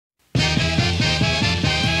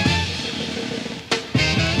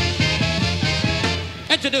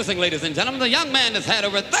Introducing, ladies and gentlemen, the young man that's had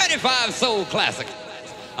over 35 soul classics.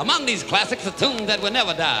 Among these classics, a tune that will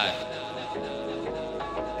never die.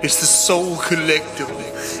 It's the Soul Collective.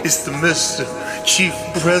 It's the Mr. Chief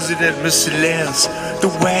President, Mr. Lance, the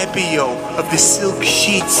Wabbio of the silk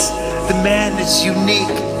sheets. The man is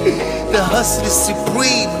unique. The hustler is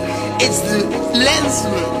supreme. It's the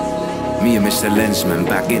Lenzman. Me and Mr. Lenzman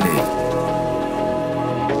back in it.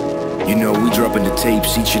 You know, we dropping the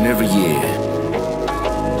tapes each and every year.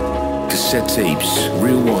 Cassette tapes,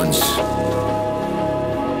 real ones.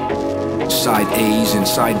 Side A's and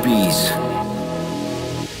side B's.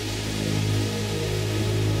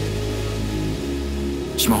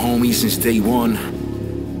 It's my homie since day one.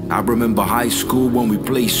 I remember high school when we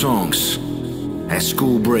play songs. At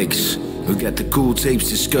school breaks, we got the cool tapes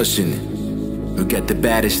discussing. We got the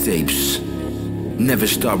baddest tapes. Never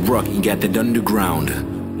stop rocking, got that underground.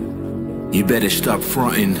 You better stop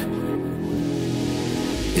fronting.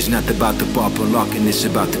 It's not about the pop or locking, it's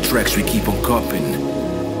about the tracks we keep on cupping.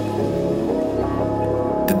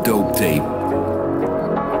 The dope tape.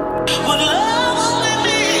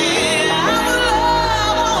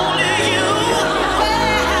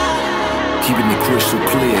 Keeping it crystal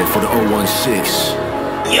clear for the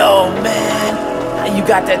 016. Yo, man, you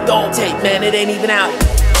got that dope tape, man. It ain't even out.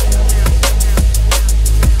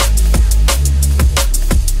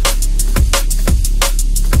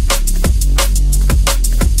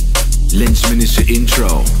 Lenzman is the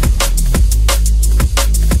intro.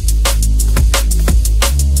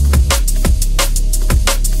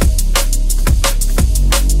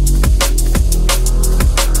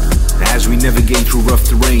 As we navigate through rough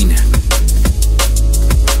terrain,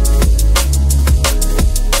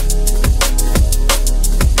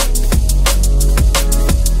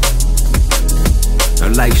 our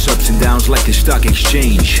life's ups and downs like the stock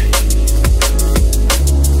exchange.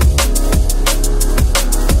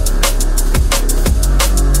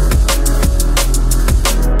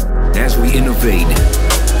 As we innovate,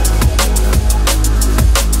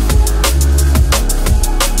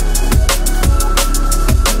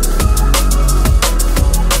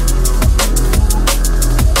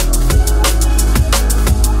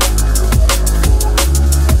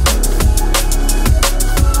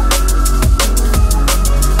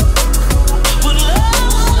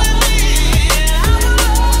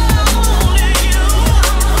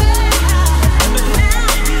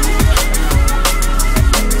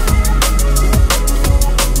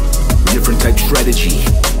 type strategy.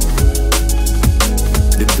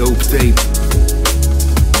 The dope tape.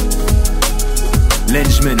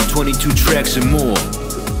 Lenzman, 22 tracks and more.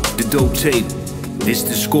 The dope tape. It's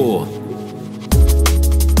the score.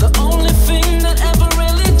 The only thing that ever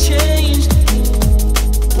really changed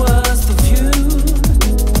was the view.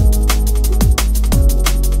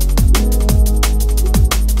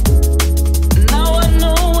 Now I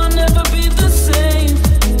know I'll never be the same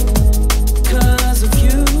 'cause of you.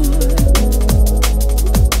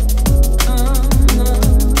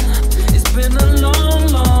 Been a long,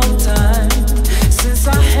 long time since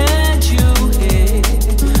I had you here.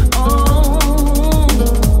 Oh,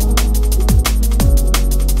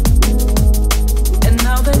 and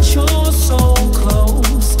now that you're so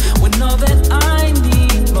close, when all that I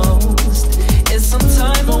need most is some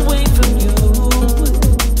time away from you.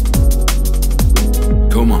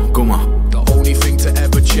 Come on, come on. The only thing to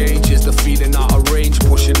ever change is the feeling out of range.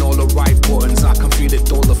 Pushing all the right buttons, I can feel it,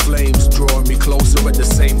 all the flames drawing me closer at the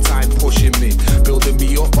same time, pushing me, building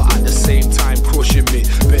me up, but at the same time crushing me.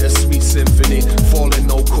 Bittersweet symphony, falling,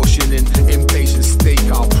 no cushioning. Impatient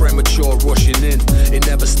stakeout, premature rushing in. It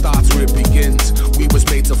never starts where it begins. We was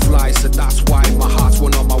made to fly, so that's why my heart's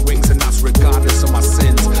one on my wings, and that's regardless of my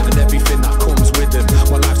sins and everything that comes with them.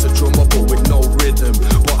 My life's a drummer, but with no rhythm.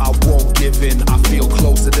 But I won't give in. I feel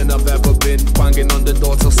closer than I've ever been. Banging on the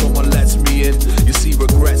door till someone lets me in. You see,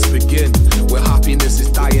 regrets begin where happiness is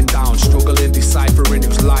dying down. Struggling, deciphering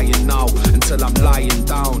who's lying now until I'm lying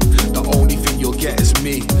down. The only thing you'll get is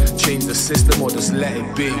me. Change the system or just let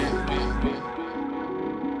it be.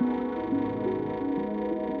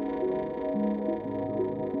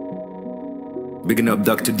 Bigging up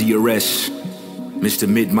Dr. DRS, Mr.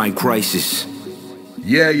 Midnight Crisis.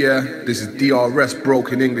 Yeah, this is DRS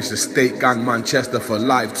Broken English Estate Gang Manchester for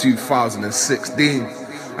Live 2016.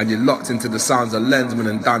 And you're locked into the sounds of Lenzman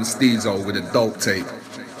and Dan Stezo with a dope tape.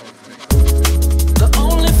 The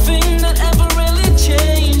only thing that ever really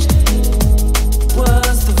changed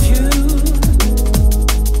was the view.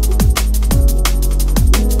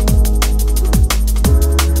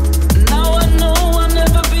 Now I know I'll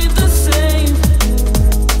never be the same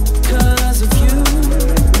 'cause of you.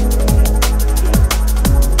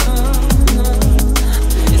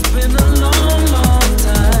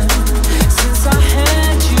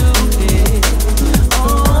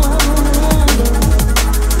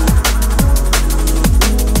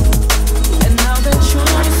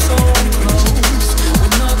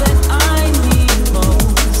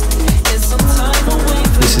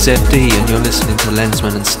 is FD and you're listening to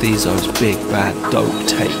Lenzman and Stezo's Big Bad Dope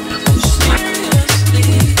Tape.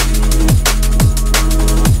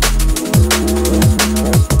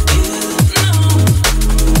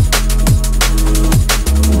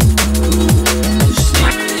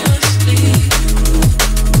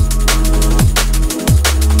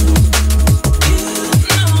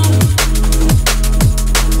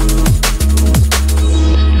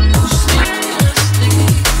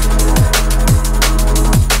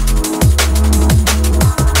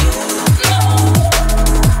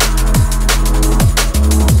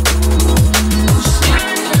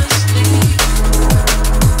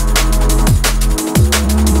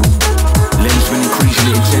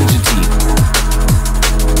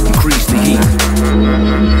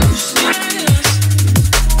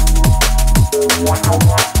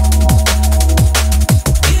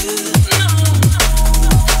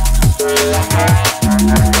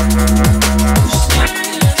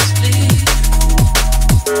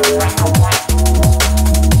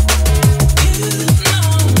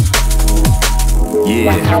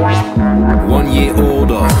 Yeah, 1 year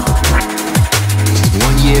older, 1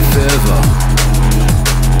 year further.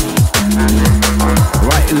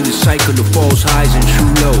 Right through the cycle of false highs and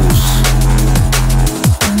true lows.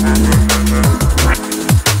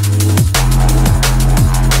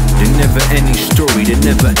 The never-ending story, the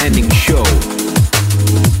never-ending show.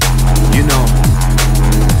 You know.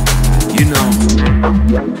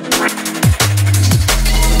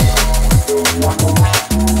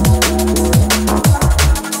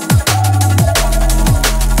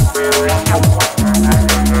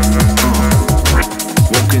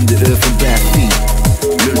 Walking the earth in bare feet.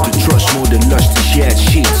 Learn to trust more than lust and shared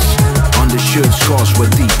sheets. Undershirt scars were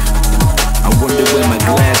deep. I wonder where my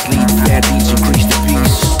glass leads. Bad deeds increase the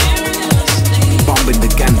peace. Bombing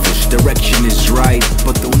the canvas, direction is right,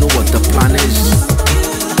 but don't know what the plan is.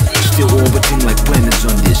 Still orbiting like planets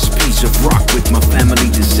on this piece of rock with my family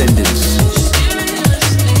descendants.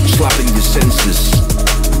 Slapping the senses.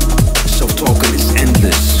 Self-talking is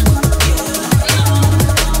endless.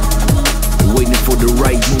 Waiting for the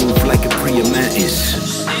right move like a Priya mantis.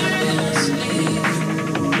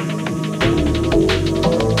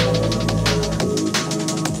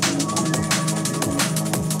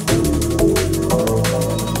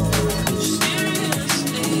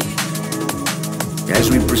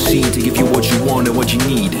 As we proceed to give you what you want and what you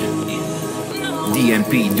need.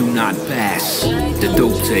 DMP, do not pass. The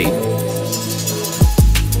dope tape.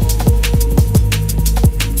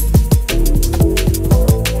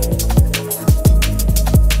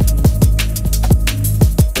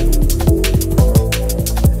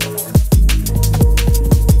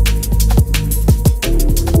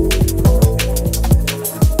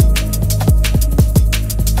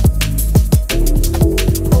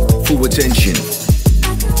 Full attention.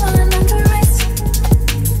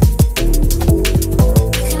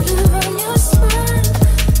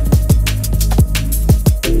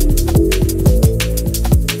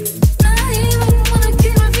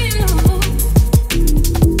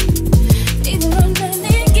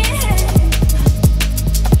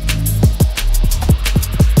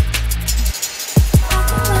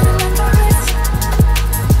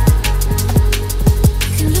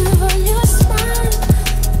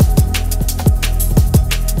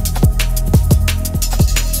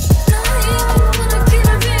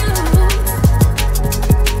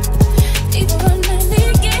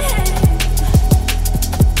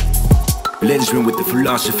 Lenzman with the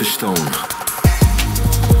Philosopher's Stone.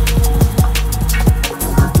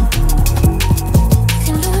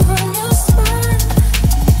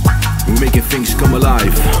 We're making things come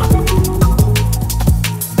alive.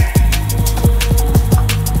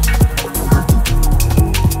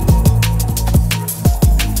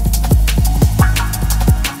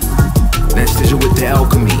 That's Stezo with the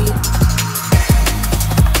alchemy.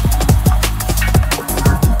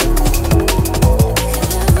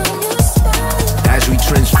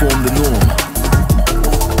 Transform the norm.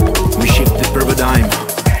 We shift the paradigm.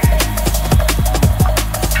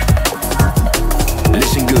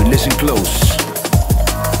 Listen good, listen close.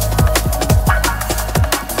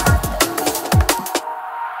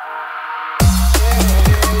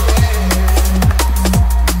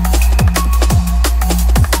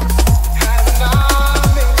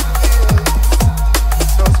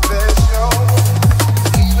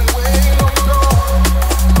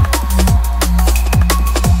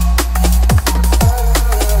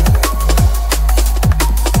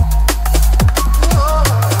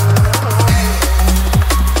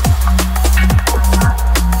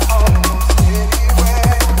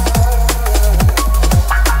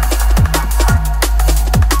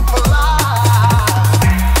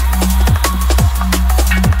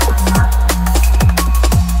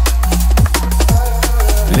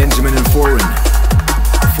 foreign,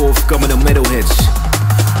 forthcoming of metalheads.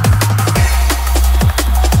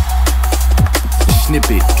 A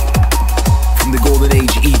snippet from the Golden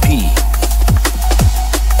Age EP.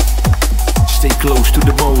 Stay close to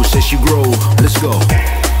the most as you grow. Let's go.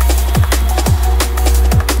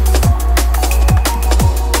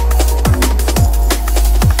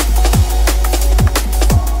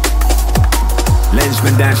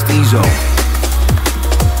 Lenzman and Stezo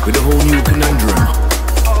with a whole new conundrum.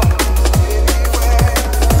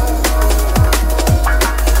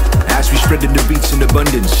 As we spreading the beats in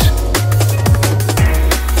abundance,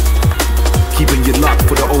 keeping you locked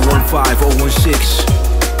for the 015, 016.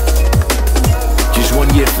 Just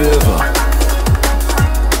 1 year further.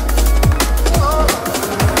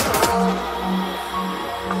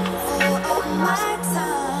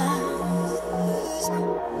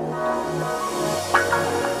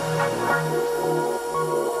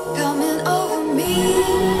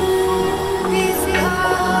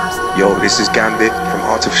 Yo, this is Gambit from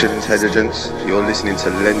Artificial Intelligence. You're listening to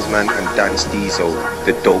Lenzman and Stezo,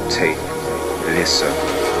 the dope tape. Listen.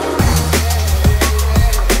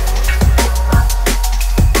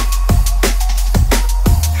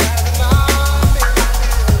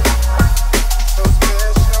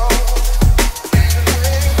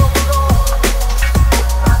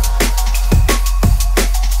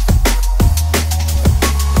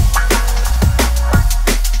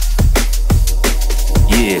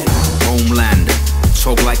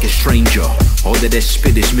 Talk like a stranger. All that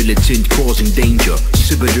spit is militant, causing danger.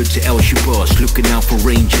 Similar to El Shabazz, looking out for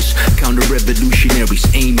rangers. Counter-revolutionaries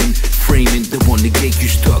aiming, framing. They wanna get you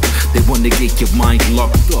stuck, they wanna get your mind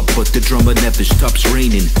locked up. But the drummer never stops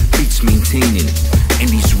raining, beats maintaining. And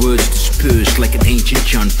these words dispersed like an ancient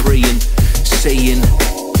chant praying, saying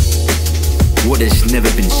what has never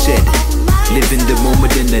been said. Live in the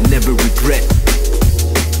moment and I never regret.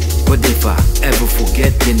 But if I ever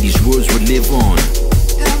forget, then these words will live on.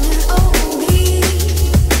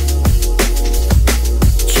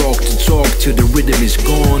 Talk till the rhythm is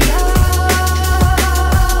gone.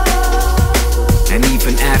 And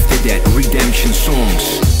even after that, redemption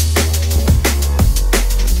songs.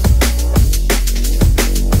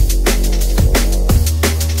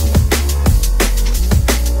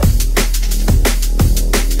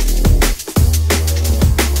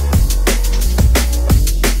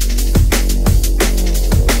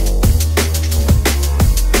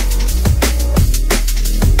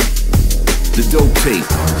 The dope tape.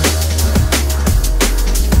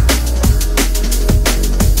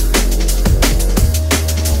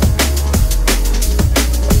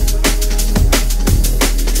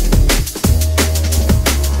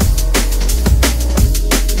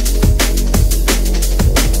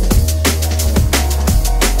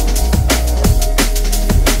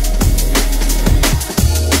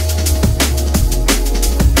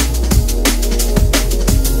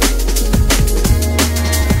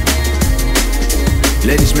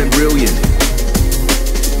 Lenzman brilliant,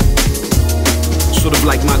 sort of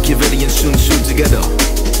like Machiavelli and Sun Tzu together.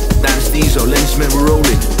 That's Stezo, Lenzman, we're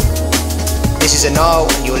rolling. This is Anil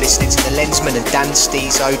and you're listening to the Lenzman and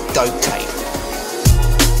Stezo dope tape.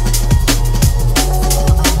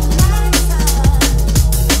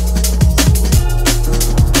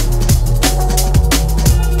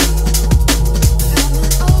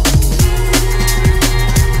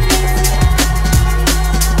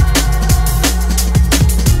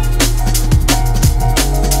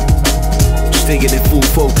 Staying in full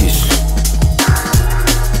focus.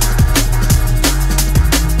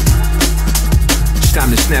 It's time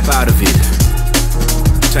to snap out of it.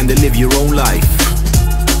 Time to live your own life.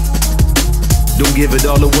 Don't give it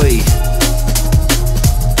all away.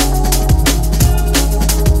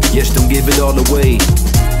 Yes, don't give it all away.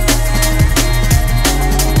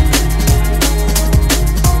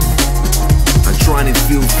 I'm trying to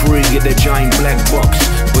feel free in that giant black box,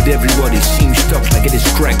 but everybody seems stuck like it is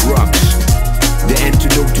cracked rocks. The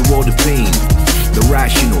antidote to all the pain, the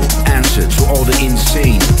rational answer to all the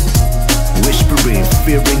insane. Whispering,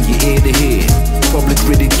 fearing your ear to hear. Public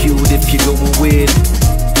ridiculed if you're going weird.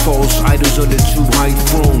 False idols on the too high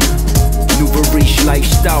throne. New rich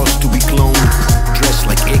lifestyles to be cloned. Dress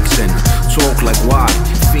like X and talk like Y.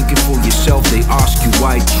 Thinking for yourself, they ask you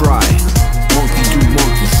why try. Monkey do,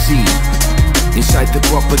 monkey see. Inside the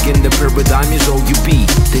propaganda paradigm is all you be.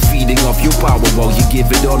 They feeding off your power while you give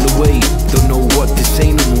it all away. Don't know what to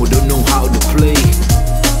say no more, don't know how to play.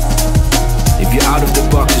 If you're out of the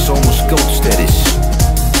box, it's almost cult status.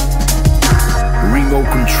 Remote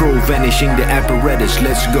control vanishing the apparatus,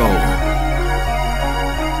 let's go.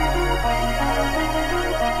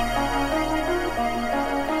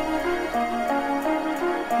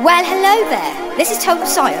 Well, hello there. This is Total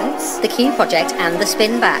Science, the Q Project and the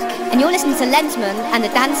Spin Back. And you're listening to Lenzman and the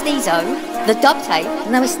Dan Stezo, the dub tape.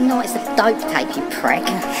 No, it's not. It's the dope tape, you prick.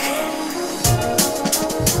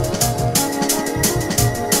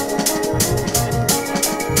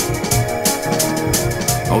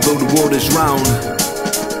 Although the world is round,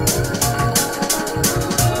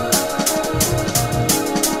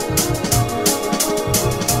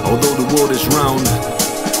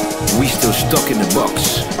 we still stuck in the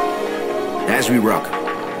box as we rock.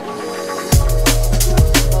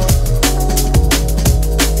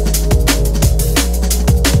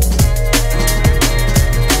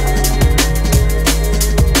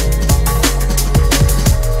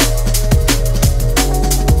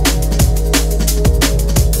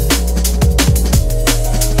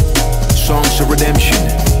 Songs of redemption,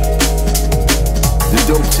 the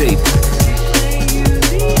dope tape.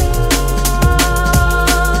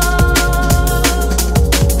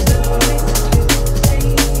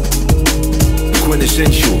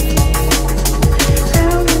 Quintessential.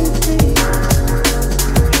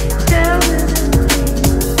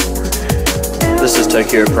 This is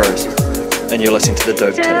Tokyo Pros, and you're listening to the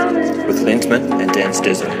Dope Tape with Lenzman and Dan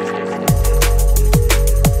Stezo.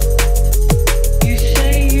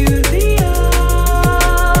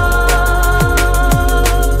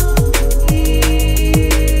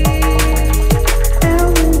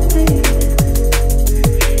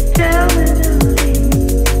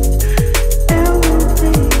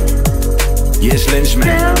 Yes, Lenzman.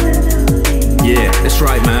 Yeah, that's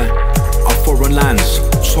right, man. Our foreign lands,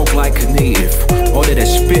 talk like a native. All that I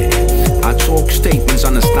spit, I talk statements,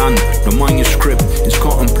 understand. The manuscript is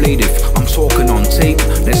contemplative. I'm talking on tape,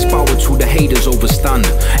 let's power to the haters overstand.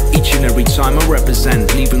 Each and every time I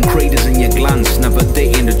represent, leaving craters in your glance. Never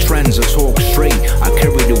dating the trends, I talk straight. I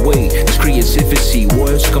carry the weight, it's creativity.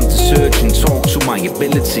 Words come to search and talk to my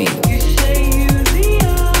ability.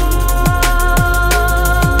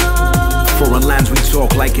 Foreign lands, we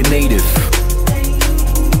talk like a native.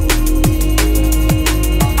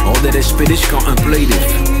 All that I spit is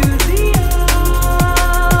contemplative.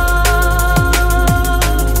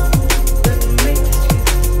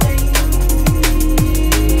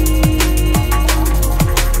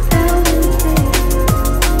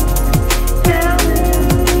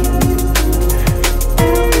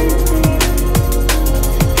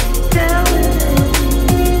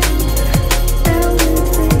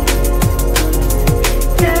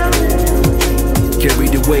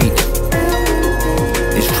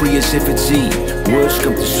 Creativity, words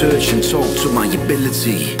come to search and talk to my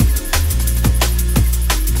ability.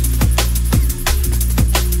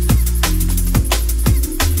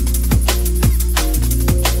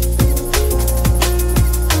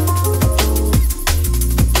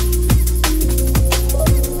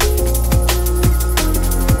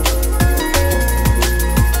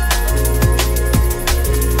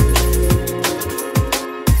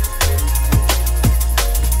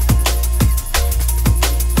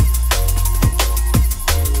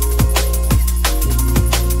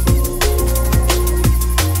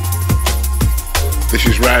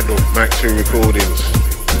 Recordings,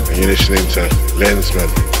 and you're listening to Lenzman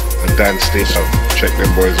and Dan Stezo. Check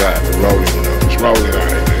them boys out. We're rolling, you know. It's rolling out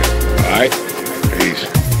here. Alright? Peace.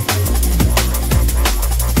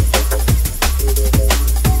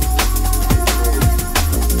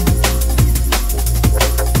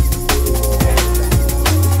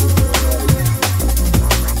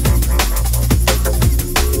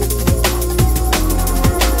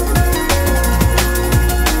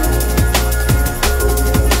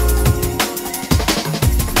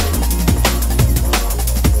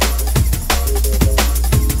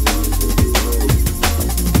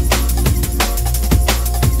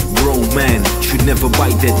 Never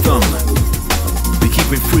bite their thumb. We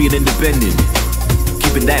keep it free and independent,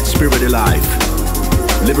 keeping that spirit alive.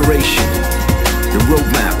 Liberation, the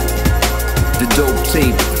roadmap, the dope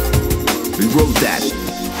tape. We wrote that.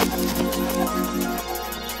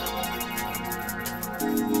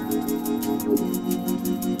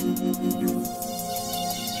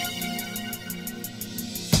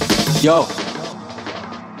 Yo,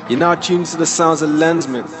 you're now tuned to the sounds of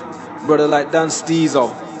Lenzman, brother like Dan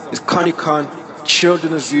Stezo. It's Connie Con,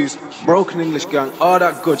 Children of Zeus, Broken English Gang, all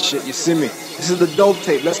that good shit, you see me? This is the dope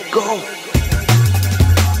tape, let's go!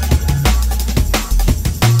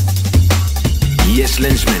 Yes,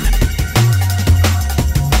 Lenzman.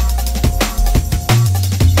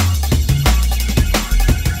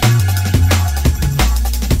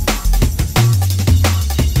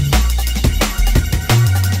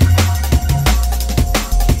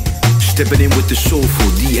 Stepping in with the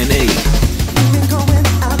soulful DNA. We've been going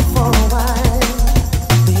out for a while.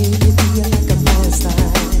 The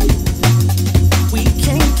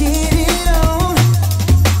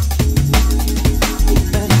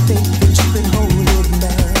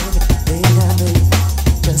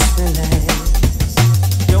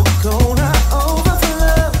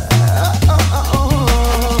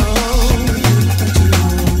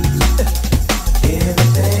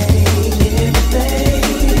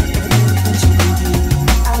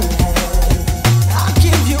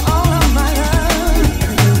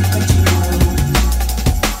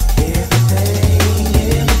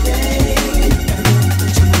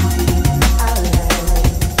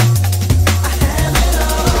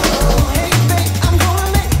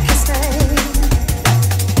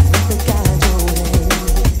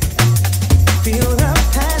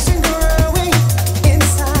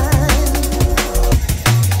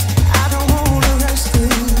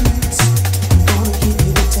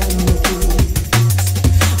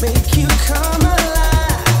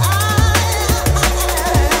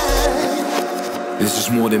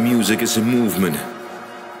the music is a movement.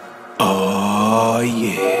 Oh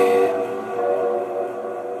yeah.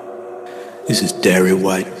 This is Derry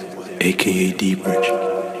White, aka D-Bridge,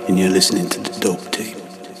 and you're listening to The Dope Tape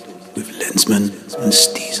with Lenzman and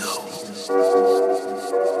Stezo.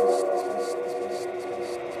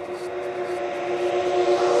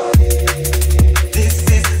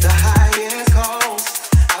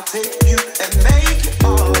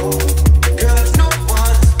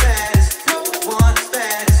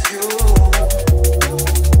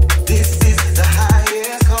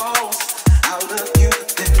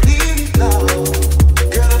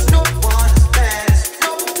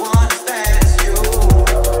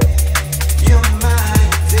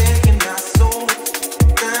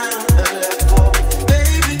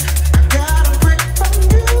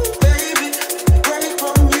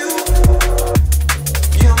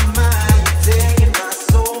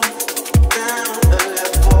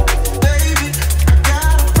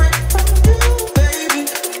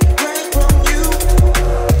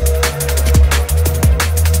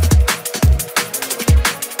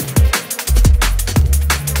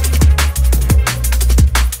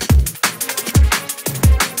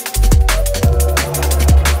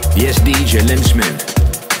 Yes, DJ Lenzman,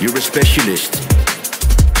 you're a specialist.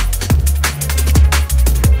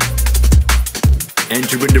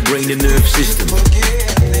 Entering the brain and nerve system.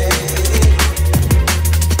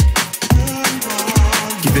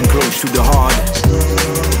 Keeping close to the heart.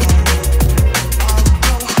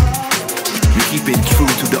 You keep it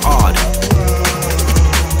true to the art.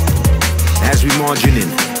 As we margin in,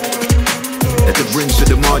 at the brink to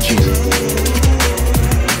the margin.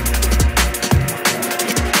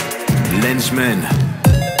 Lenzman.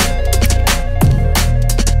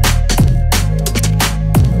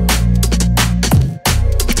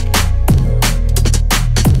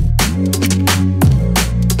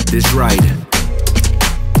 This right.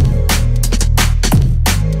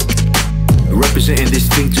 Representing this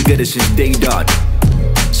thing together since day dot.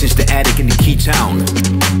 Since the attic in the key town.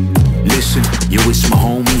 Listen, yo, it's my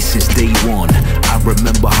homie since day one. I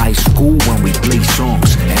remember high school when we played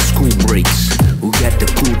songs at school breaks. Who got the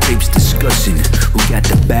cool tapes discussing? Who got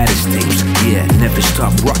the baddest tapes? Yeah, never stop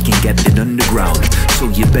rocking, get it underground. So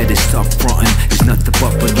you better stop frontin'. It's not the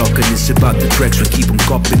pop and knockin', it's about the tracks we keep them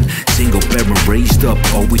copping. Single parent raised up,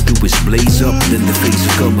 all we do is blaze up. Then the face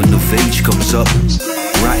of coming of age comes up.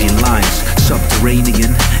 Writing lines,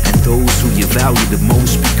 subterranean. And those who you value the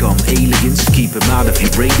most become aliens. Keep them out of your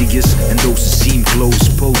radius. And those who seem close,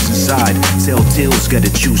 pose inside. Tell tales, gotta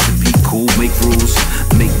choose to be cool. Make rules,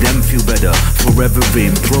 make them feel better. Forever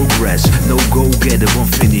in progress. No go-getter,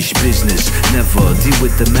 unfinished business. Never deal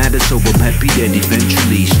with the matter, so I'm happy that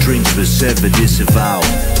eventually strings were severed. It's a vow,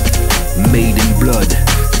 made in blood.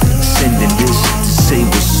 Sending this to say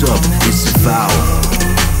what's up. It's a vow,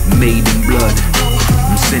 made in blood.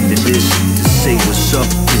 I'm sending this to say what's up.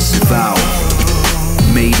 It's a vow,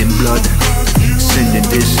 made in blood. Sending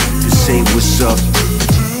this to say what's up.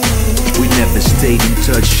 We never stayed in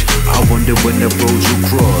touch. I wonder when the roads will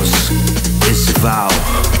cross. It's a vow.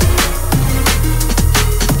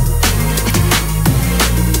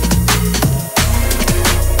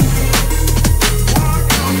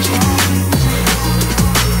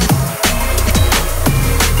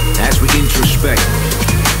 As we introspect,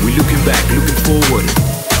 we looking back, looking forward.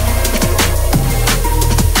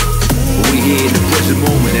 We here in the present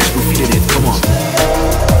moment as we feeling it. Come on.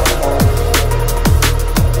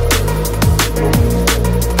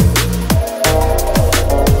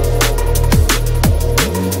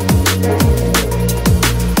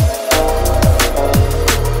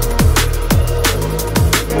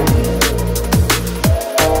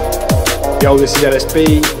 Yo, this is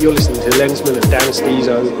LSB. You're listening to Lenzman and Dan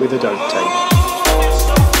Stezo with The Dope Tape.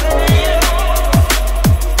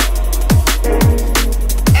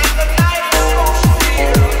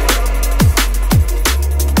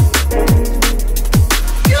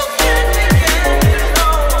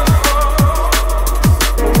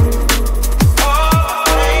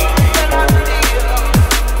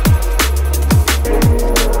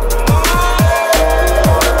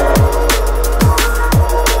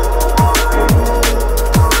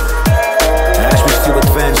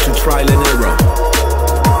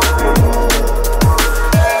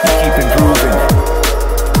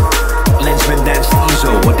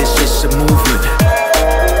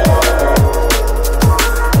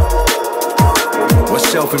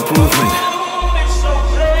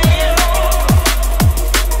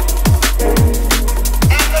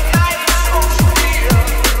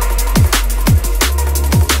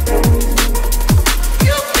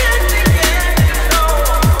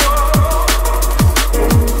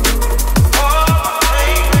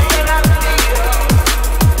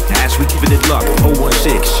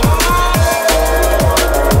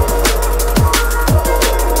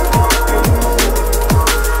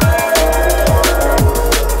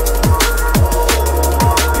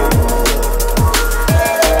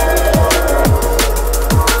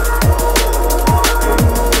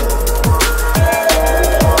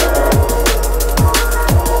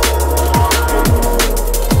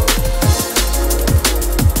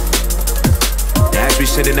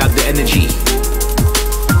 sending out the energy.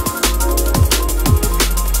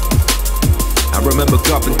 I remember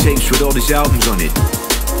copping tapes with all these albums on it.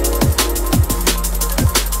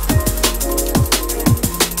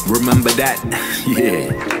 Remember that?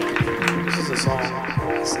 Yeah. This is a song.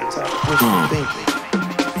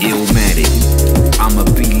 Illmatic, I'ma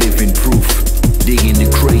be living proof. Digging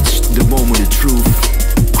the crates, the moment of truth.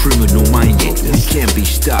 Criminal minded, it can't be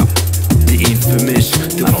stopped. The infamous,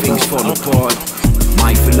 the things fall apart.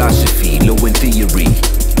 My philosophy, low in theory.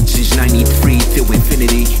 Since 93 till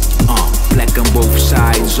infinity. Black on both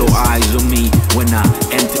sides, all eyes on me. When I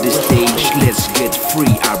enter the stage, let's get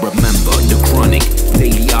free. I remember the chronic,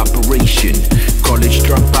 daily operation. College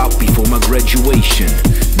dropout before my graduation.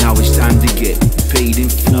 Now it's time to get paid in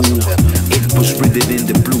full. It was written in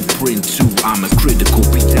the blueprint too. I'm a critical,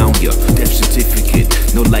 beat down your death certificate.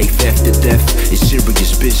 No life after death, it's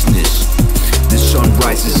serious business. The sun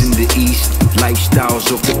rises in the east. Lifestyles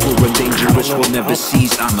of the poor and dangerous will never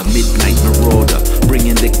cease. I'm a midnight marauder,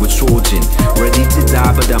 bringing liquid swords in. Ready to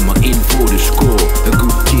die, but I'm in for the score. A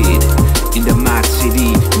good kid in the mad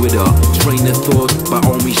city with a train of thought. By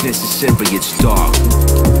all means necessary, it's dark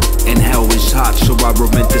and hell is hot, so I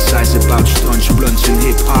romanticize about stunts, blunts and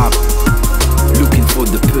hip-hop. Looking for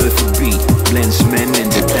the perfect beat, Lenzman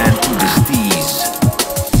and the band to the steez.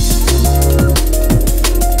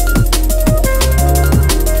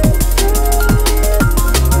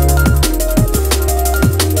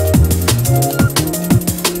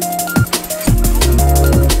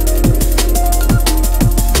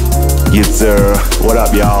 Yes sir, what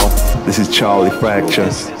up y'all? This is Charlie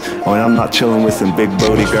Fracture. When I'm not chilling with some big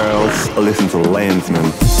booty girls, I listen to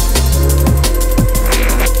Lenzman.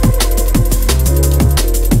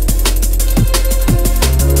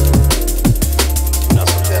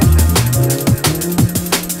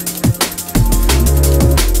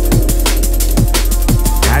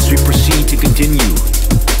 As we proceed to continue,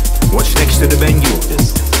 what's next to the venue?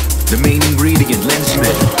 The main ingredient,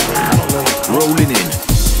 Lenzman, rolling in.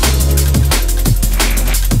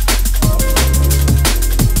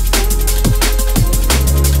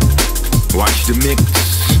 Watch the mix.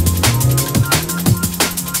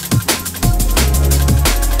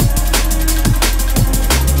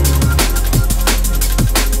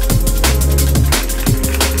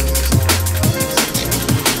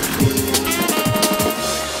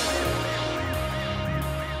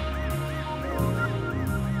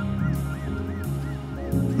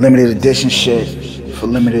 Limited edition shit for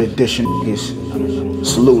limited edition niggas.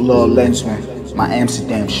 Salute Lord Lenzman, my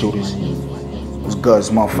Amsterdam shooters. What's good, it's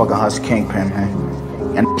motherfucking Hus Kingpin,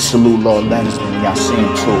 man. And salute Lord Lenzman, y'all see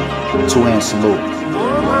him too. Two-hand salute.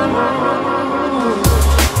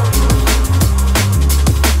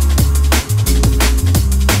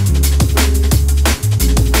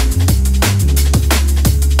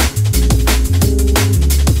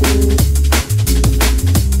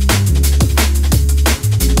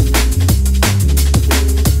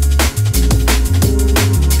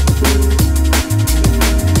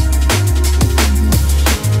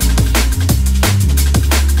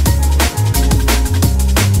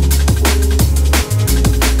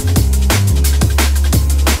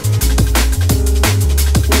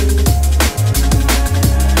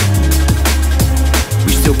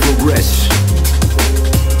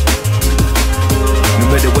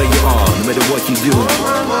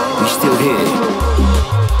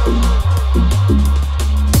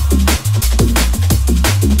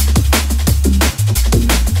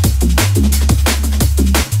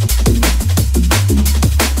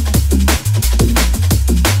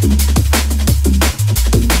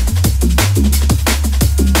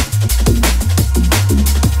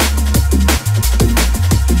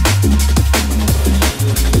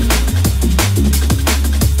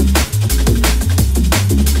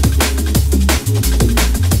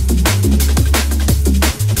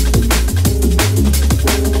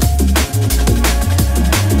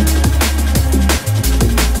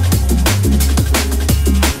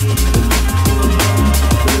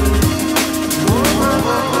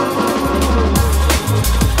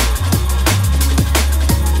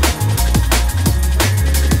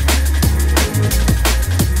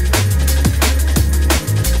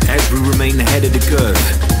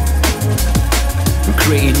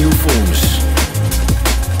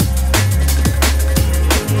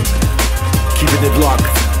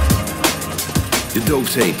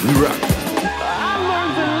 Tape, we rock.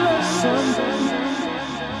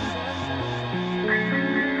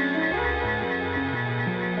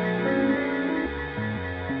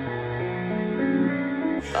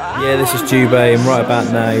 Yeah, this is Jubei, and right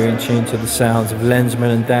about now you're in tune to the sounds of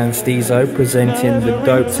Lenzman and Dan Stezo presenting the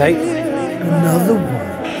Dope Tape. Another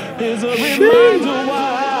one. There's a reminder why.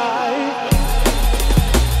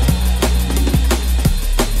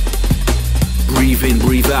 Breathe in,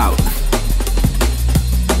 breathe out.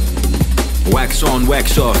 Wax on,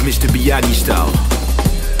 wax off, Mr. Miyagi style.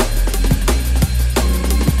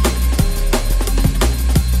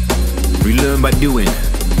 We learn by doing.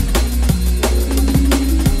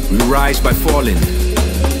 We rise by falling.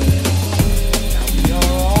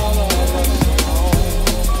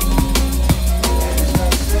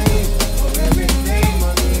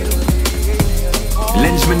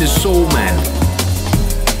 Lenzman the soul man,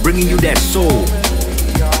 bringing you that soul.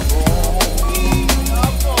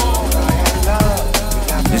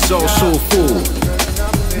 It's all so full,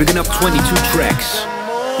 picking up 22 tracks.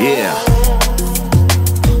 Yeah.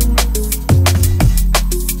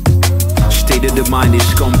 State of the mind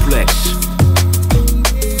is complex.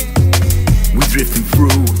 We drifting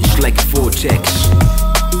through, it's like a vortex.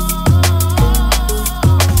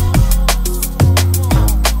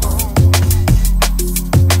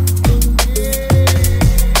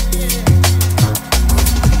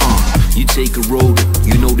 You take a road,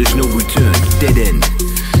 you know there's no return, dead end.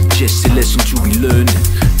 Just a lesson to be learned.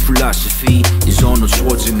 Philosophy is Arnold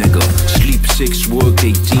Schwarzenegger. Sleep 6, work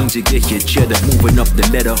 18 to get your cheddar. Moving up the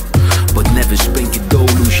ladder, but never spank your dough,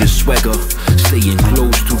 lose your swagger. Staying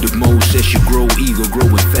close to the most as you grow, ego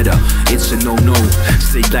growing feather. It's a no-no,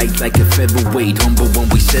 stay light like a featherweight. Humble when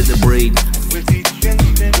we celebrate. With each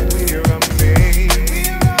instant we're amazed.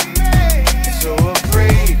 So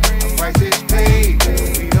afraid, a price is paid.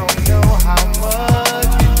 We don't know how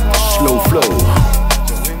much it costs. Slow flow.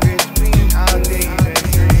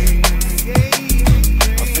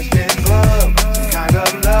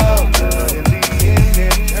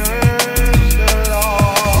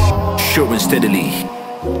 Steadily.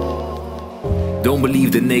 Don't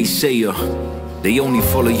believe the naysayer. They only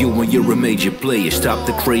follow you when you're a major player. Stop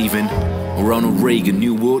the craving. Ronald Reagan,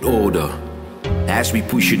 New World Order. As we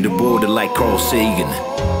pushing the border like Carl Sagan.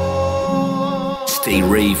 Stay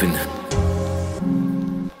raving.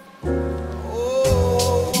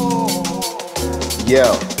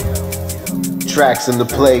 Yo, tracks in the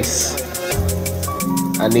place.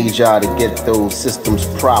 I need y'all to get those systems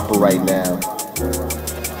proper right now.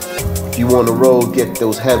 If you on the road, get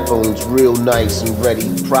those headphones real nice and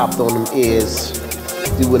ready, propped on them ears.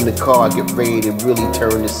 You in the car, get ready to really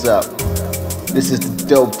turn this up. This is the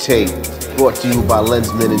Dope Tape, brought to you by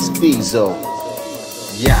Lenzman and Stezo.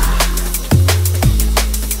 Yeah.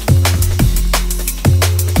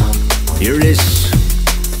 Here it is.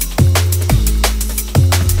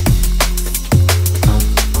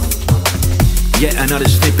 Yet another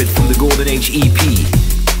snippet from the Golden Age EP.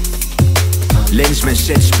 Lenzman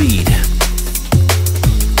set speed.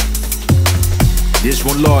 This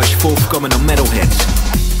one large, forthcoming on metalheads.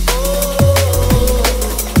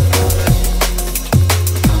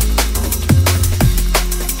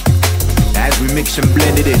 As we mix and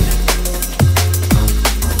blend it in.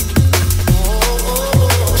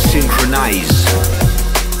 Synchronize.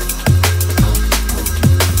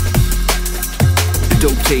 The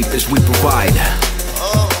dope tape as we provide.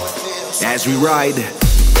 As we ride.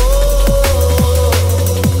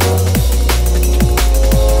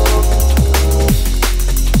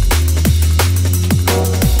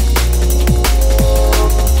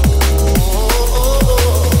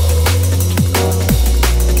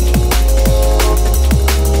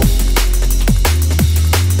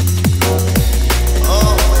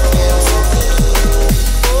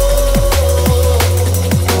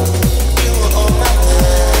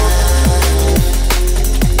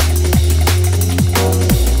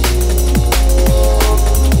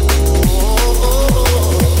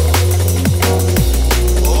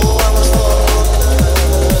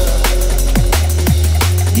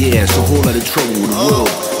 Yeah, it's a whole lot of trouble with the world.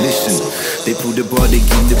 Listen, they put the body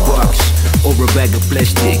in the box, over a bag of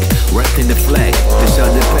plastic, wrapped in the flag. That's how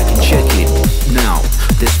they pack and check it. Now,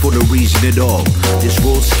 that's for the reason at all. This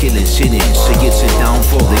world's killing, sinning, say it's a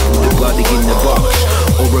downfall. They put the body in the box,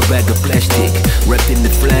 over a bag of plastic, wrapped in the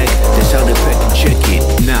flag. That's how they pack and check it.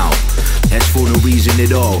 Now, that's for no reason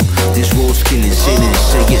at all. This world's killing, sinning,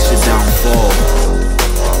 say it's a downfall.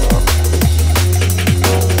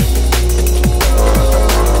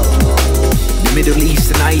 Middle East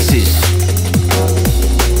and ISIS.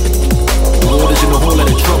 The world is in a whole lot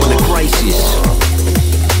of trouble and crisis.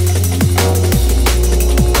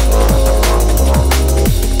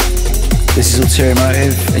 This is Ulterior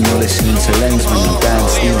Motive, and you're listening to Lenzman and Dan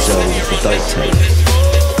Stezo with the Dope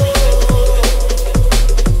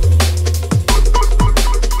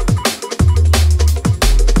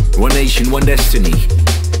Tape. One nation, one destiny.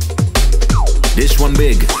 This one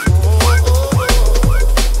big.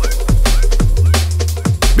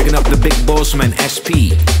 big boss man,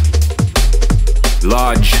 SP.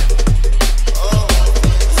 Large.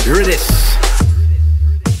 Hear this.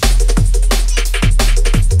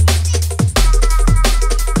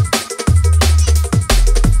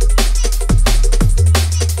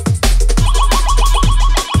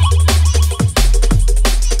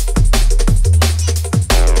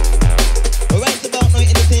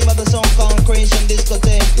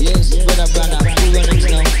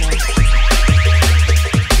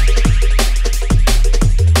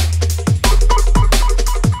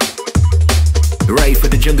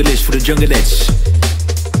 Junglettes,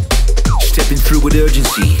 stepping through with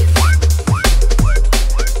urgency,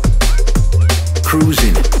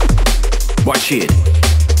 cruising, watch it.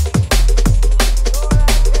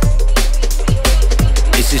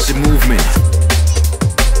 This is a movement.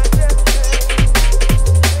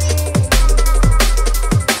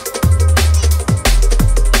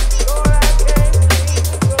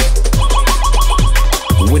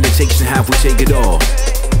 When it takes in half, we take it all.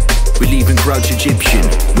 We're leaving Crouch Egyptian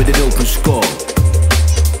with an open skull.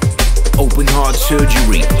 Open heart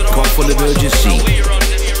surgery, call full of urgency.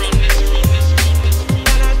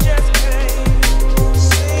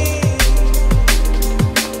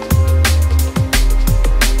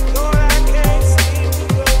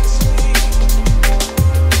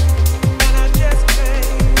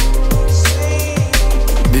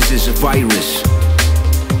 This is a virus,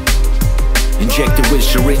 injected with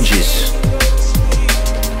syringes.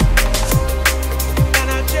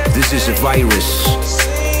 This is a virus,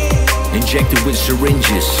 injected with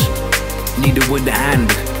syringes, needle in the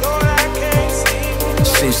hand,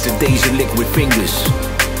 since the days of liquid fingers.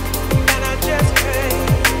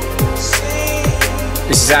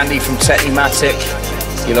 This is Andy from Technimatic.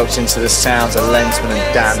 You're locked into the sounds of Lenzman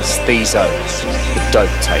and Dan Stezo, the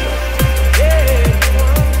Dope Tape.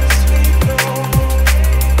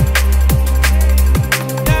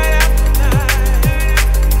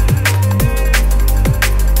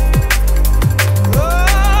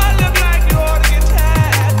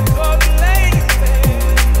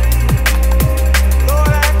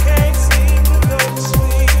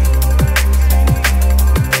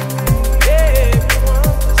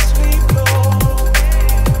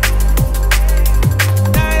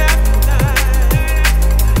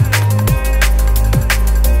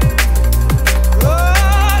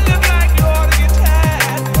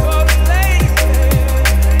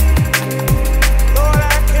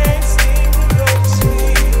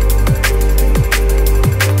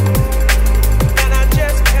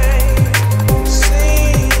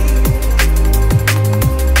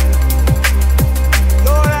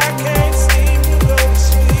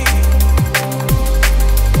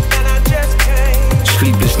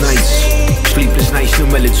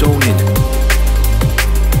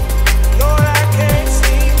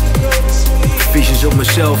 Visions of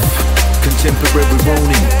myself, contemporary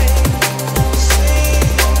ronin.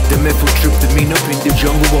 The methyltryptamine up in the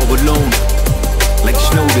jungle all alone. Like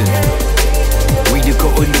Snowden, we the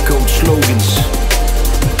got undercoat slogans.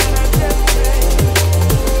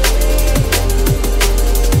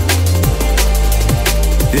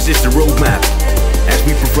 This is the roadmap, as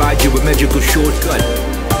we provide you a magical shortcut.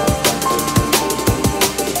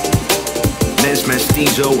 Lenzman,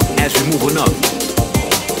 Stezo, as we move on up.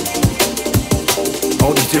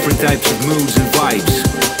 All these different types of moods and vibes.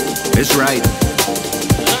 That's right.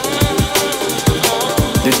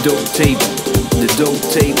 The dope tape, the dope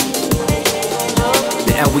tape,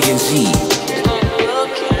 the LWNZ.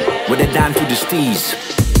 With it down to the steez.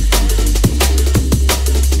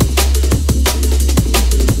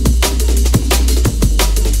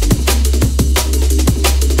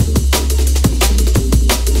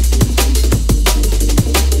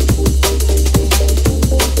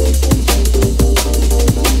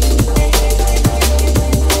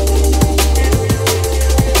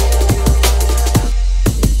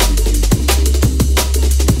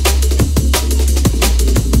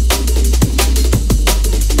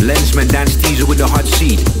 Lenzman, Dan Stezo with the hot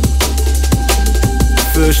seat.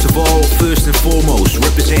 First of all, first and foremost,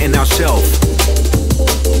 representing ourselves.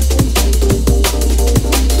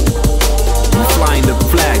 We flying the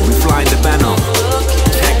flag, we flying the banner.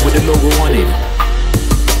 Tag with the logo on it.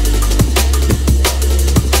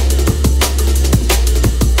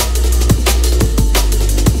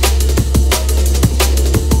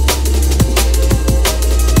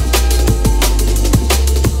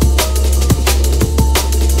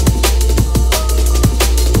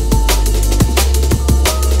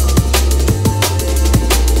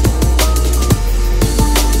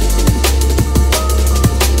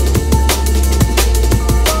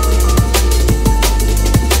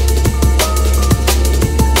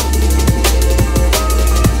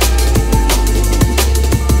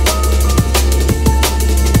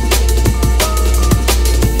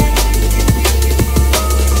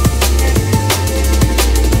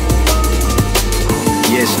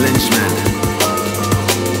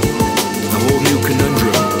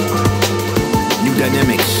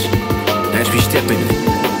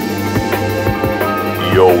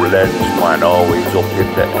 Yo, Lenzman, always up in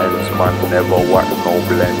the ends, man. Never want no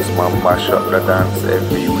blends, man. Mash up the dance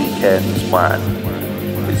every weekends, man.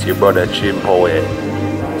 It's your brother Chimpo here.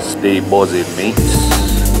 Stay buzzing, mates.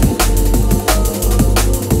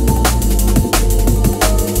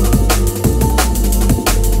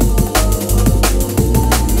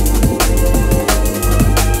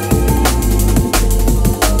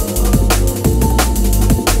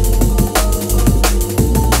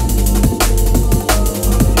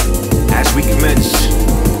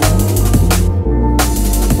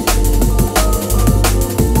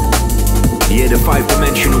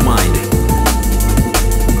 Five-dimensional mind.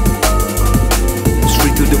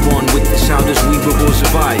 Straight to the one with the sound as we will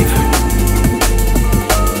survive.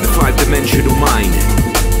 The five-dimensional mind.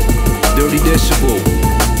 Dirty decibel.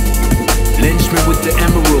 Lenzman with the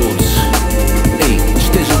emeralds. Hey,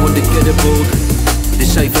 Stezo on the catapult.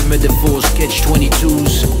 Decipher metaphors, catch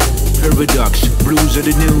 22s. Paradox, blues are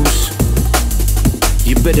the news.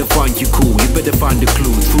 You better find your cool, you better find the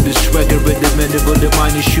clue. Through the swagger and the men of the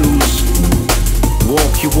minor shoes.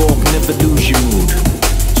 Walk your walk, never lose your mood.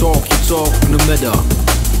 Talk your talk, no matter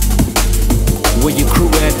where your crew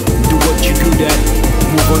at, do what you good at.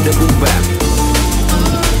 Move on the boom bap.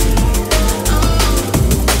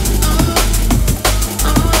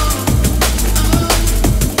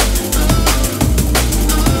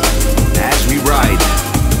 As we ride,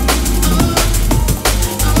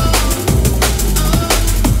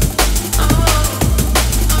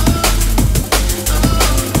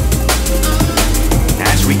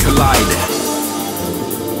 we collide.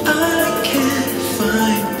 I can't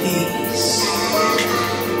find peace.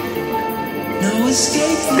 No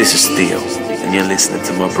escape. This is Theo, and you're listening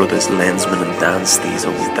to my brothers Lenzman and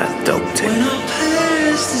Stezo with that dope tape. When our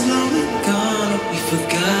past is long and gone, we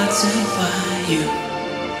forgotten why you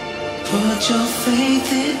put your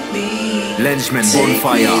faith in me. Lenzman,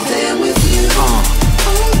 bonfire. Oh,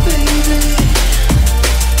 baby.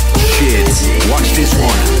 Shit, watch this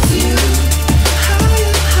one.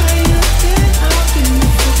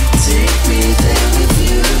 Take me there with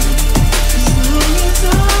you, as long as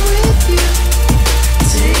I'm with you.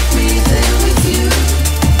 Take me there with you,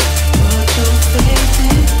 put your faith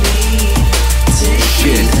in me. Take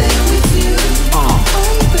me there with you, oh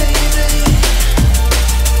baby.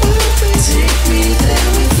 Take me there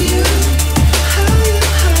with you, higher,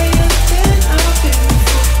 higher than I've been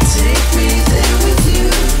before. Take me there with you,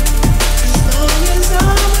 as long as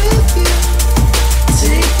I'm with you.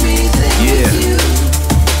 Take me there with you.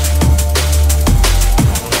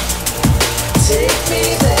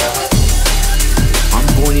 I'm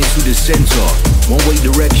going into the center, one-way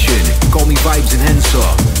direction. Call me vibes enhancer.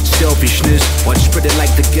 Selfishness, watch spread it like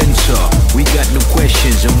the cancer. We got no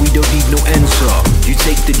questions and we don't need no answer. You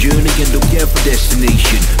take the journey and don't care for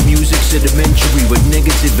destination. Music sedimentary with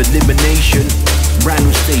negative elimination. Brand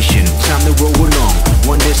new station, time to roll along.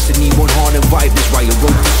 One destiny, one heart and vibe. That's why I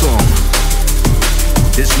wrote the song.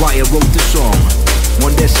 That's why I wrote the song.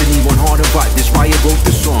 One destiny, one heart and vibe. That's why I wrote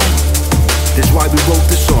the song. That's why we wrote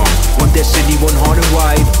the song. One destiny, one heart and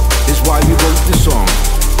wide. That's why we wrote the song.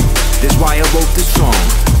 That's why I wrote the song.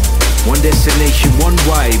 One destination, one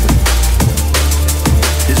vibe.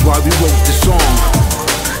 That's why we wrote the song.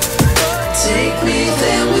 Take me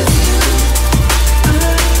there with you.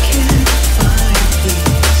 I can't find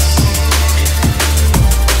peace.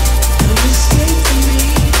 No escape from me.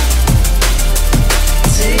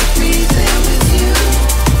 Take me there with you.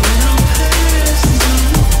 When our past is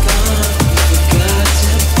all gone, we forgot to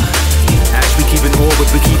find you. As we keep in orbit,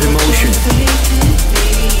 we keep in motion.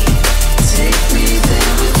 Take me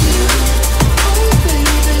there with you. Oh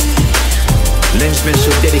baby. Lenzman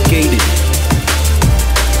so dedicated.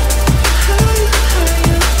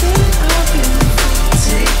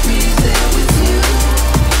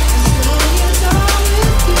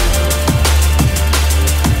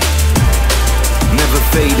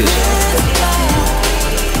 Faded.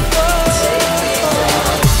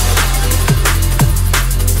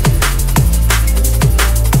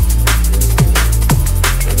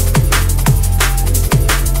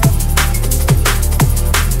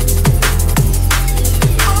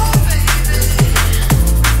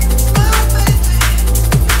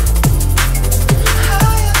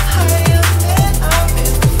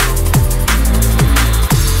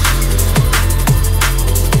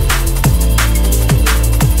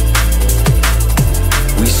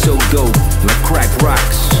 So dope, like crack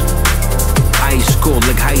rocks. Ice cold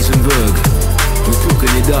like Heisenberg. We're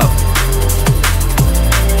cooking it up.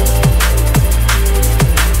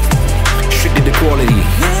 Shit to the quality.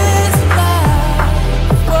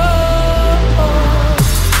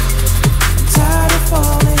 I'm tired of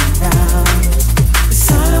falling down.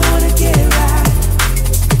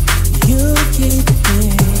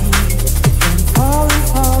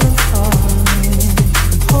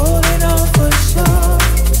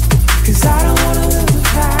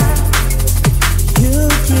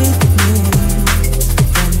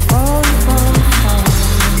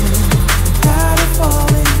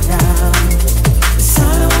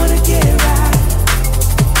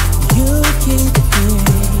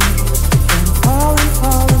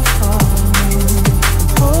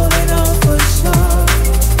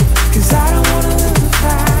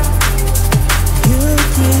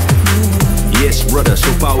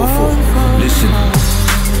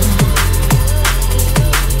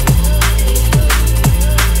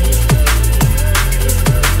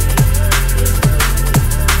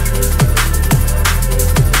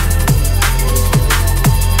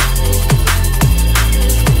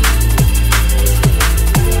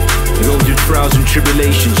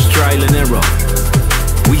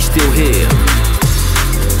 still here.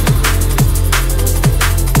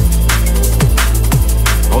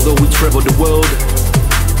 Although we traveled the world,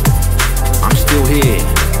 I'm still here.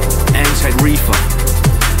 Anti-reefer.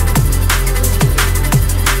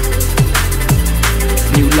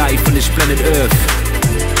 New life on this planet Earth.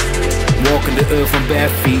 Walking the earth on bare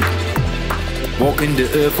feet. Walking the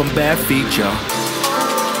earth on bare feet, y'all.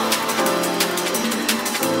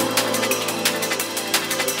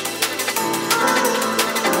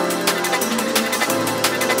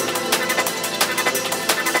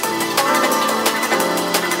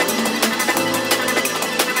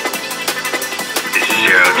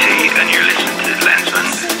 And you're listening to Lenzman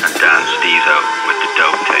and Dan Stezo with the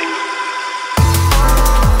Dope Tape.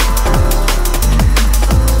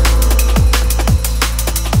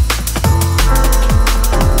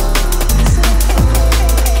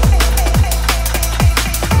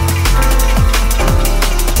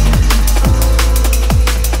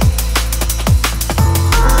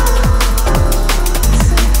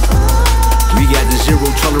 We got the zero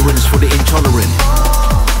tolerance for the intolerant.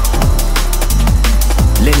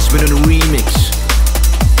 Lenzman on the remix.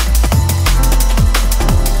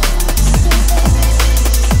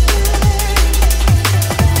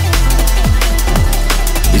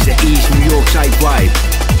 It's that East New York type vibe.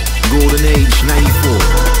 Golden Age 94.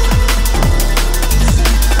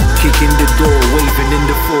 Kicking the door, waving in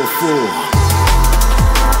the 4-4.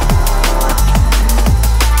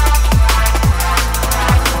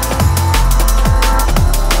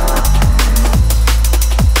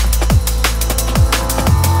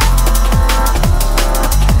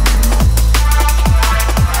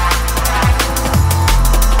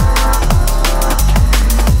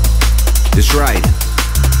 That's right,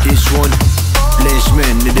 this one,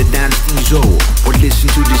 Lenzman in the dance Stezo. But listen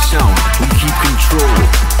to the sound, we keep control.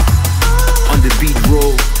 On the beat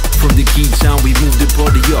roll, from the key sound we move the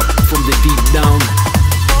body up, from the deep down.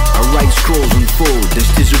 Our right scrolls unfold, the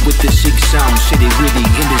Stezo with the sick sound. City witty,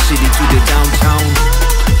 in the city to the downtown.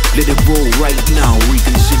 Let it roll right now,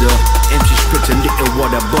 reconsider. Empty script and little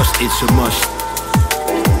water bust, it's a must.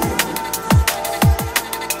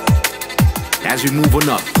 As we move on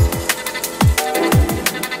up,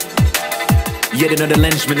 yet another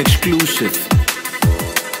Lenzman exclusive.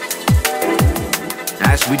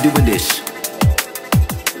 As we doing this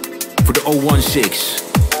for the 016.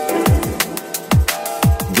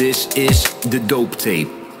 This is the Dope Tape.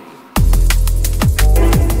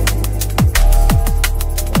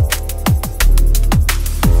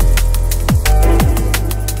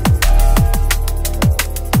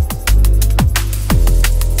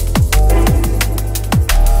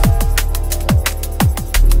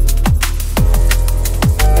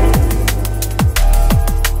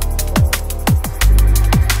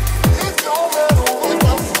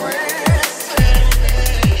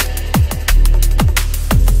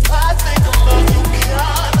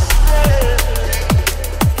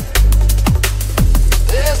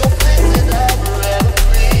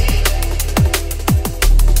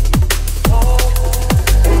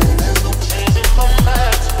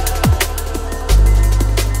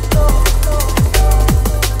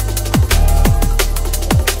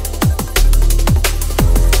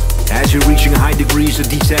 You're reaching high degrees of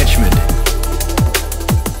detachment,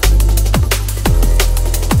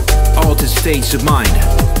 altered states of mind.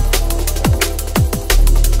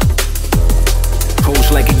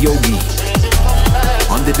 Pose like a yogi,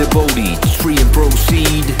 under the bodhi, free and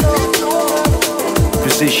proceed.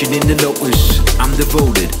 Position in the lotus, I'm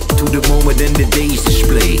devoted to the moment and the day's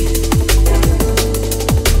display.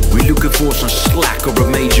 We're looking for some slack or a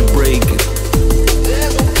major break.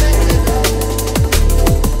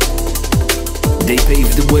 They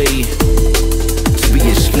paved the way to be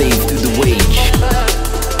a slave to the wage.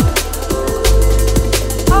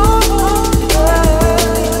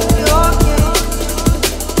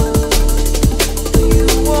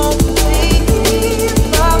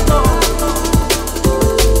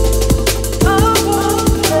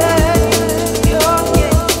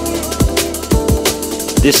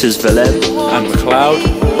 This is Velem and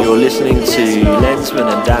McLeod. You're listening to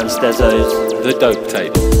Lenzman and Dan Stezo's The Dope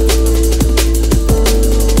Tape.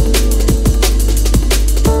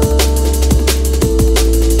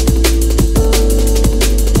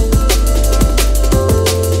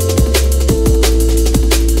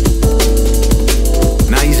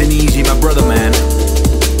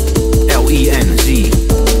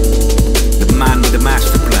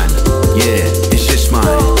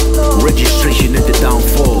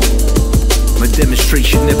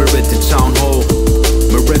 Demonstration never at the town hall.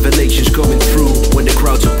 My revelations coming through when the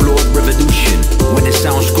crowds applaud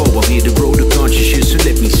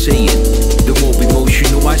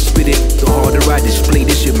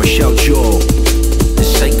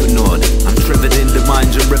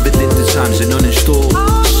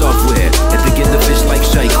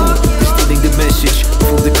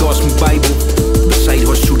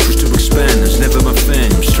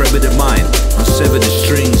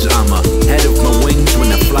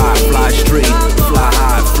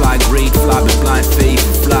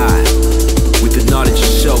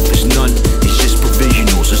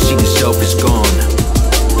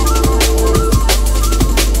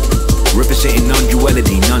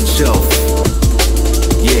vanity, none self.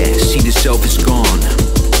 Yeah, see the self is gone.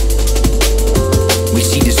 We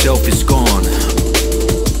see the self is gone.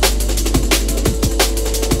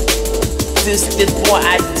 This boy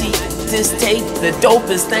ID, this tape, the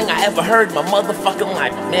dopest thing I ever heard in my motherfucking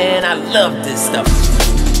life. Man, I love this stuff.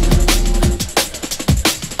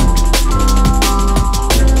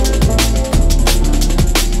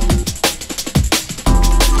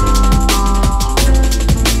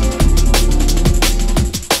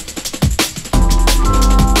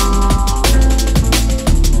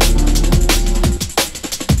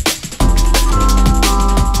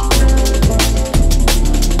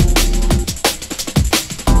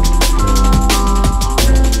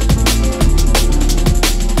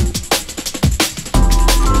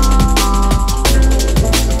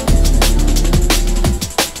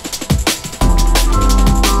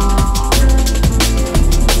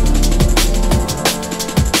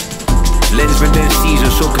 Lenzman and Stezo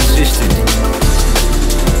are so consistent.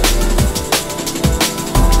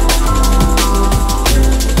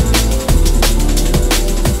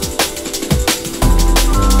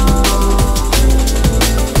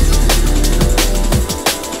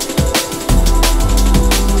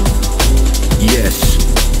 Yes,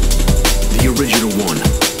 the original one.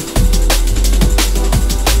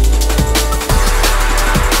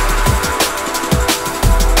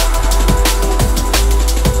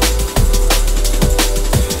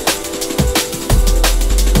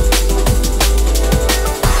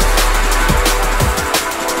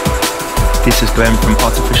 This is Glenn from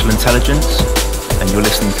Artificial Intelligence, and you're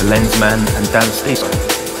listening to Lenzman and Stezo.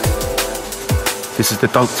 This is the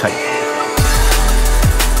Dope Tape.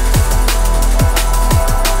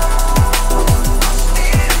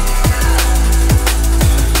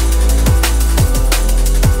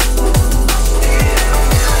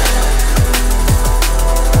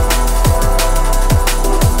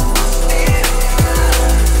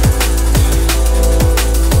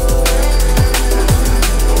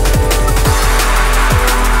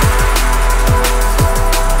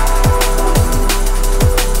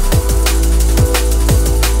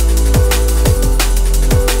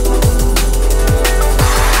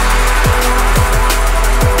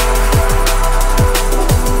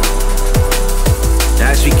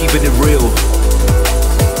 We keeping it real.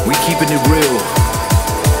 We keeping it real.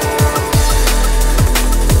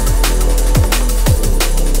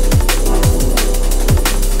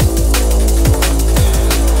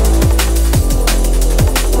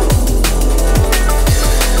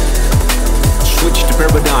 Switch the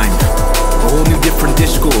paradigm. A whole new different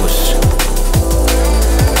discourse.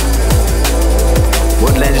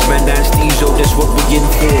 What Lenzman and Stezo, that's what we in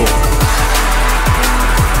for.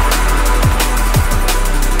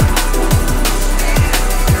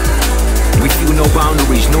 We feel no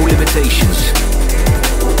boundaries, no limitations.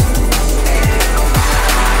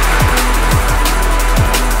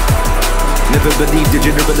 Never believe the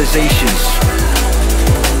generalizations.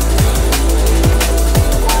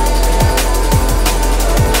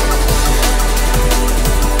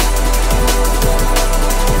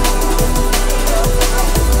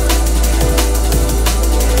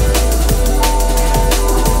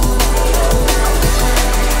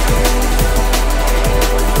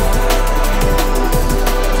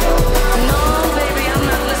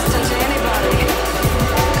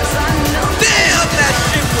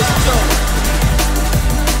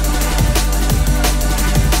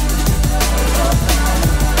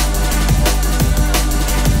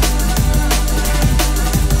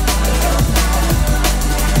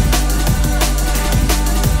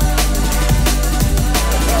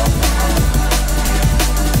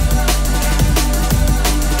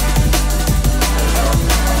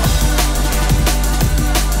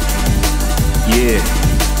 Yeah,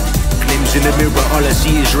 glimpse in the mirror, all I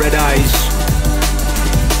see is red eyes.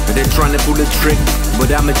 But they're trying to pull a trick, but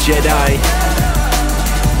I'm a Jedi.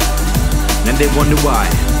 And they wonder why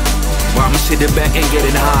I'm sitting back and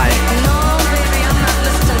getting high. No, baby, I'm not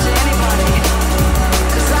listening to anybody,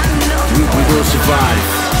 'cause I know We will survive.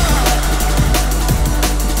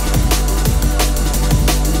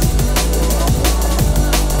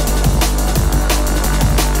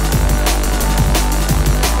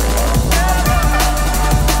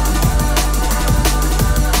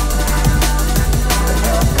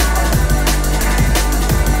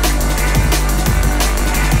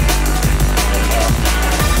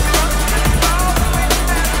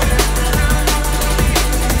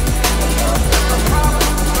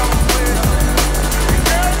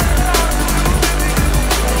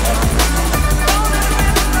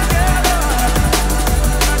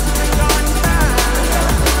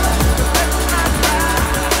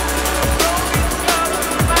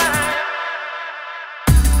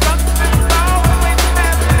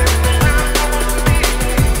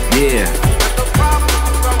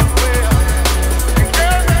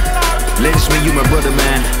 Lenzman, you my brother,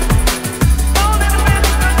 man.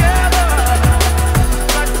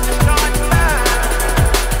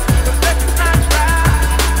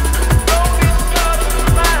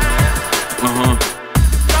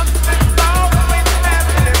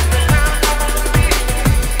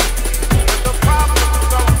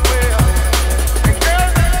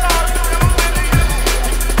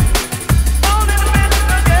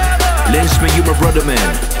 Lenzman, you my brother, man.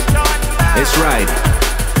 That's right.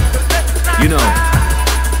 You know,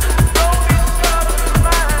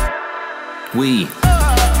 we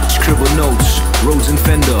scribble notes, Rose and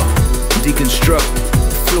Fender, deconstruct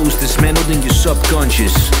flows dismantled in your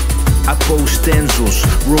subconscious. I post stencils,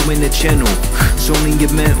 roaming the channel, zoning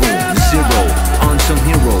your mental, zero, unsung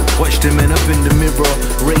hero. Watch the man up in the mirror,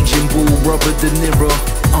 raging bull, Robert De Niro.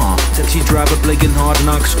 Taxi driver playing hard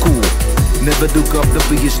knocks, cool. Never look up to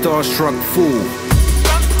be a starstruck fool.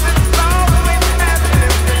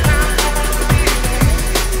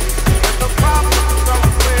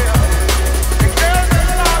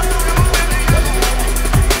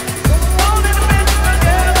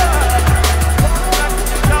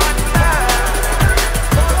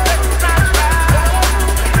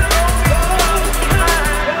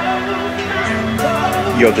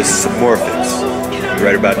 Yo, this is Amorphous.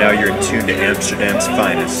 Right about now, you're in tune to Amsterdam's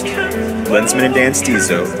finest. Lenzman and Dan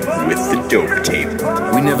Stezo with the Dope Tape.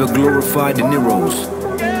 We never glorified the Neros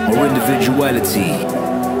or individuality.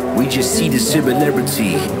 We just see the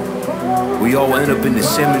similarity. We all end up in the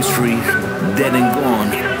cemetery, dead and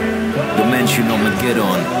gone. Dimension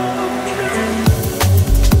Armageddon.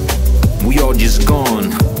 We all just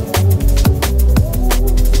gone.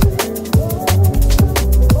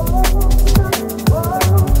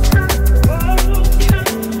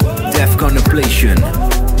 Death contemplation.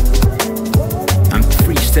 I'm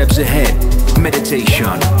 3 steps ahead. Meditation.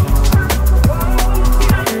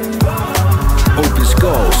 Open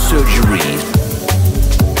skull surgery.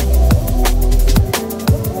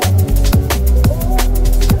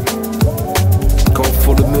 Call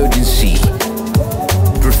for emergency.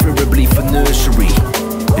 Preferably for nursery.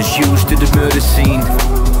 It's used to the murder scene.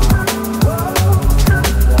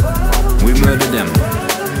 We murder them.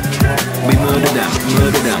 We murder them.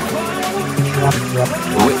 Murder them.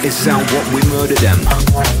 With the sound, what we murder them.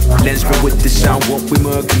 Lenzman with the sound, what we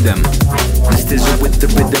murking them. Stezo with the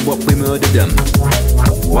rhythm, what we murder them.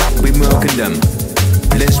 What we murking them.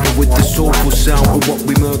 Lenzman with the soulful sound, what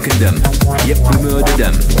we murking them. Yep, we murder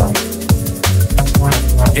them.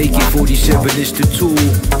 AK-47 is the tool.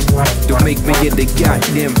 Don't make me get the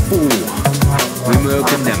goddamn fool. We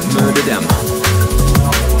murking them, murder them.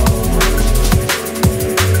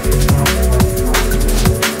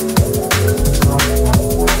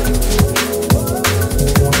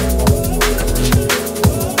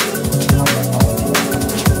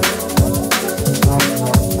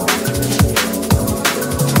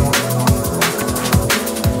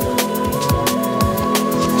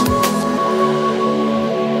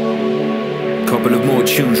 Couple of more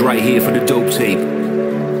tunes right here for the Dope Tape.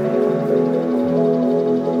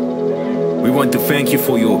 We want to thank you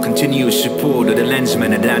for your continuous support of the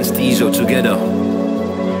Lenzman and Dan Stezo together.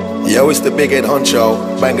 Yo, it's the big head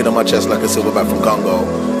honcho, banging on my chest like a silverback from Congo.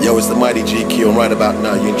 Yo, it's the mighty GQ, and right about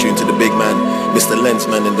now you're in tune to the big man, Mr.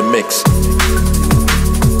 Lenzman in the mix.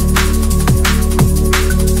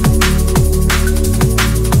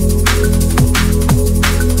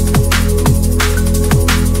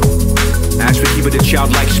 As we keep the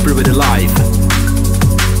childlike spirit alive.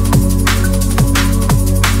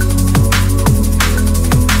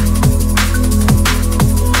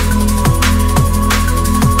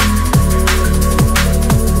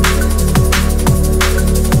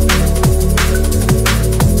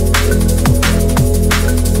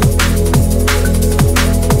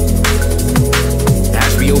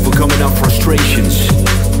 As we overcoming our frustrations.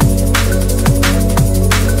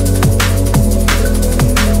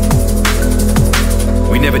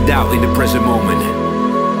 We never doubt in the present moment.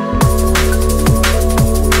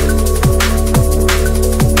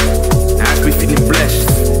 As we feeling blessed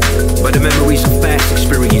by the memories of past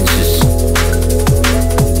experiences.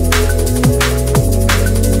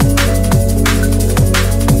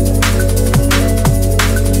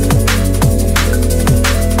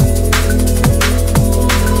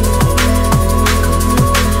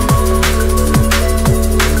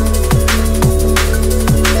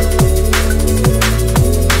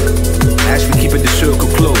 As we keep it the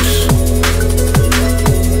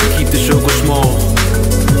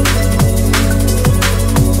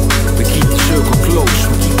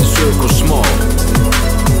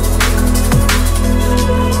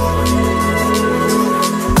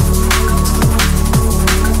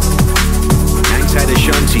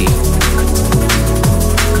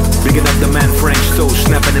man Frank Stowe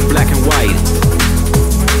snapping in black and white.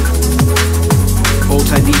 Old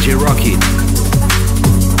tight DJ Rocket.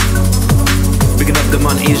 Picking up the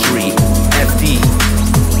man Isri, FD.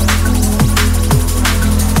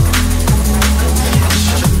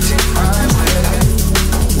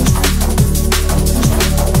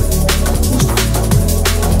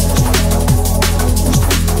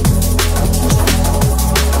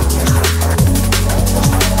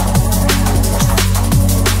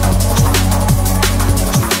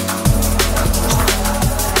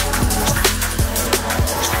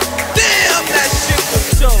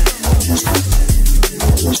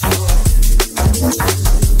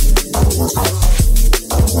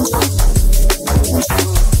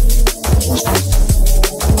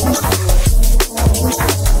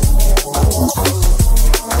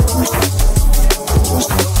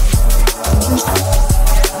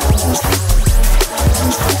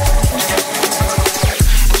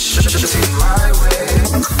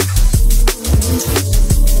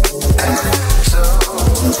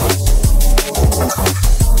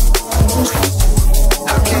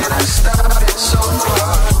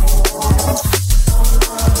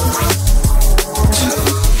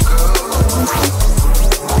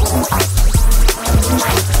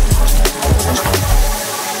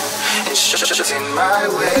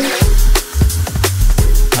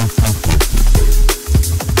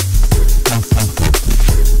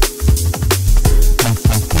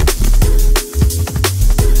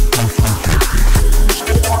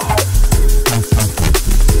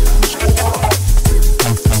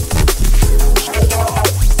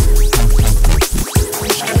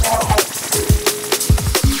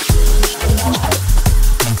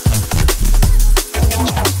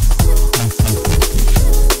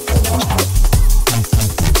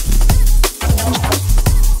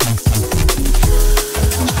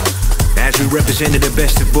 Representing the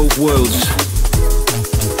best of both worlds.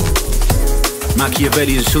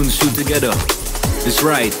 Machiavelli and Sun Tzu together. That's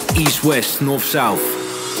right, east, west, north, south.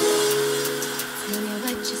 Tell me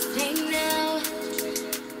what you say now.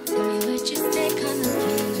 Tell me what you say, come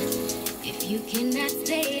again. If you cannot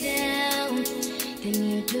stay down, then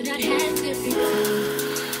you do not have to pretend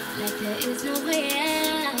like there is no way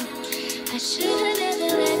out. I should have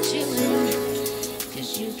never let you in, 'cause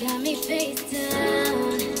you got me face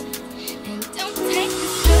down. And don't take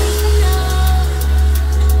this personal,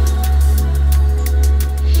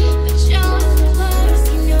 but you're the worst.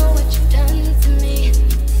 You know what you've done to me.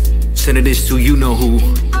 Sending this to you know who.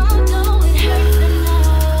 Although it hurts, I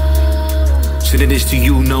know. Sending this to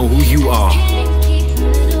you know who you are. Can't keep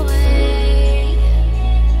running away.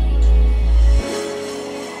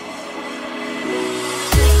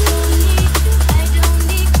 I don't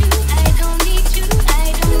need you, I don't need you,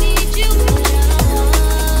 I don't need you, but I want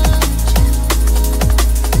you.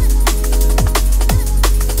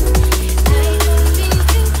 I don't need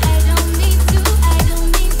you, I don't need to, I don't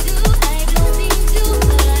need to, I don't need to,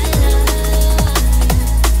 but I love you.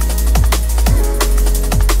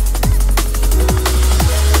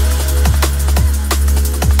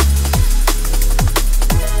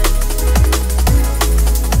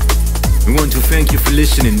 We want to thank you for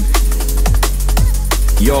listening.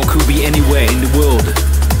 Y'all could be anywhere in the world,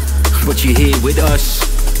 but you're here with us,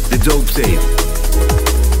 the Dope Tape.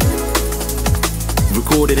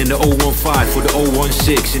 Recorded in the 015 for the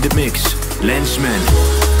 016 in the mix. Lenzman.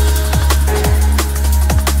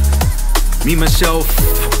 Me, myself,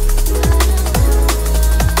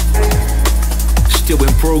 still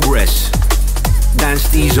in progress. Dan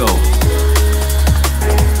Stezo.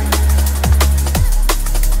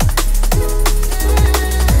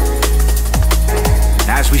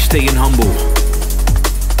 As we stay in humble.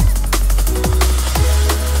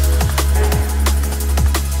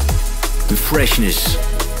 The freshness.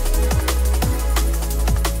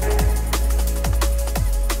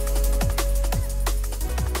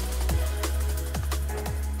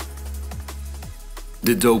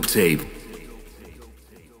 The Dope Tape.